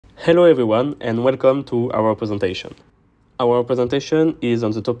Hello everyone and welcome to our presentation. Our presentation is on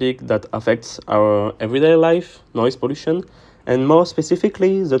the topic that affects our everyday life, noise pollution, and more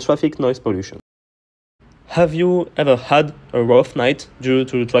specifically the traffic noise pollution. Have you ever had a rough night due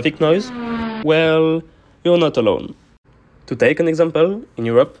to traffic noise? Well, you're not alone. To take an example, in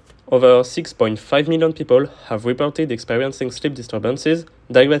Europe, over 6.5 million people have reported experiencing sleep disturbances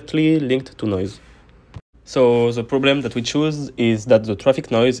directly linked to noise. So the problem that we choose is that the traffic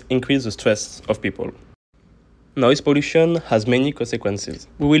noise increases the stress of people. Noise pollution has many consequences.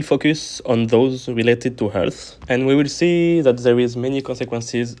 We will focus on those related to health, and we will see that there is many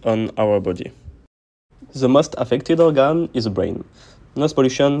consequences on our body. The most affected organ is the brain. Noise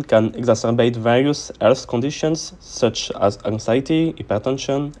pollution can exacerbate various health conditions such as anxiety,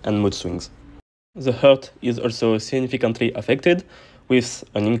 hypertension, and mood swings. The heart is also significantly affected, with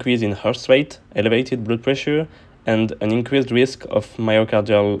an increase in heart rate, elevated blood pressure, and an increased risk of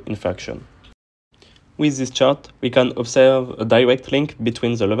myocardial infarction. With this chart, we can observe a direct link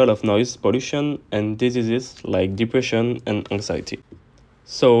between the level of noise pollution and diseases like depression and anxiety.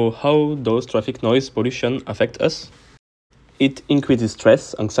 So how does traffic noise pollution affect us? It increases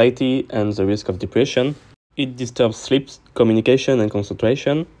stress, anxiety, and the risk of depression. It disturbs sleep, communication, and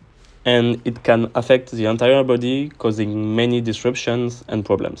concentration. And it can affect the entire body, causing many disruptions and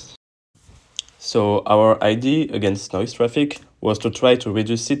problems. So our idea against noise traffic was to try to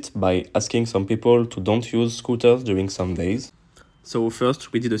reduce it by asking some people to don't use scooters during some days. So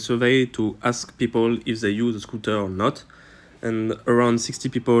first we did a survey to ask people if they use a scooter or not, and around 60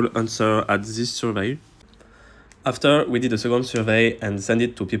 people answered at this survey. After, we did a second survey and sent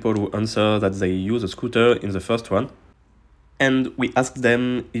it to people who answered that they use a scooter in the first one. And we asked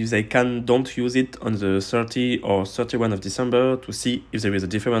them if they don't use it on the 30 or 31 of December to see if there is a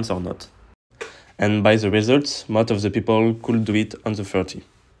difference or not. And by the results, most of the people could do it on the 30.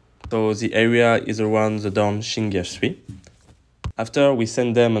 So the area is around the dorm Shingyashri. After, we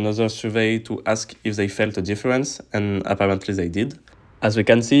sent them another survey to ask if they felt a difference, and apparently they did. As we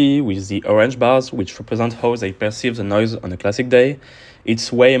can see with the orange bars, which represent how they perceive the noise on a classic day,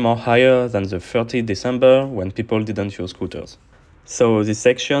 it's way more higher than the 30 December when people didn't use scooters. So this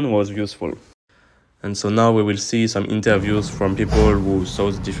section was useful. And so now we will see some interviews from people who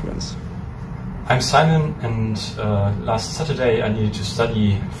saw the difference. I'm Simon, and last Saturday I needed to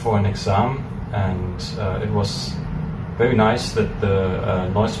study for an exam, and it was very nice that the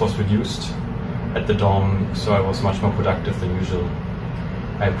noise was reduced at the dorm, so I was much more productive than usual.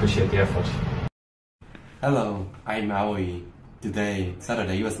 I appreciate the effort. Hello, I'm Aoi. Today,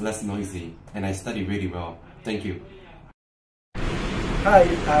 Saturday, it was less noisy and I studied really well. Thank you. Hi,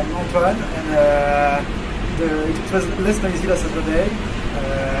 I'm Antoine, and it was less noisy last Saturday.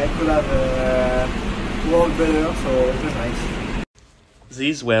 I could have worked better, so it was nice.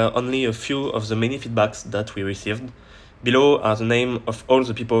 These were only a few of the many feedbacks that we received. Below are the names of all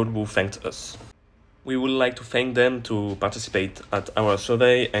the people who thanked us. We would like to thank them to participate at our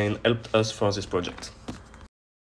survey and helped us for this project.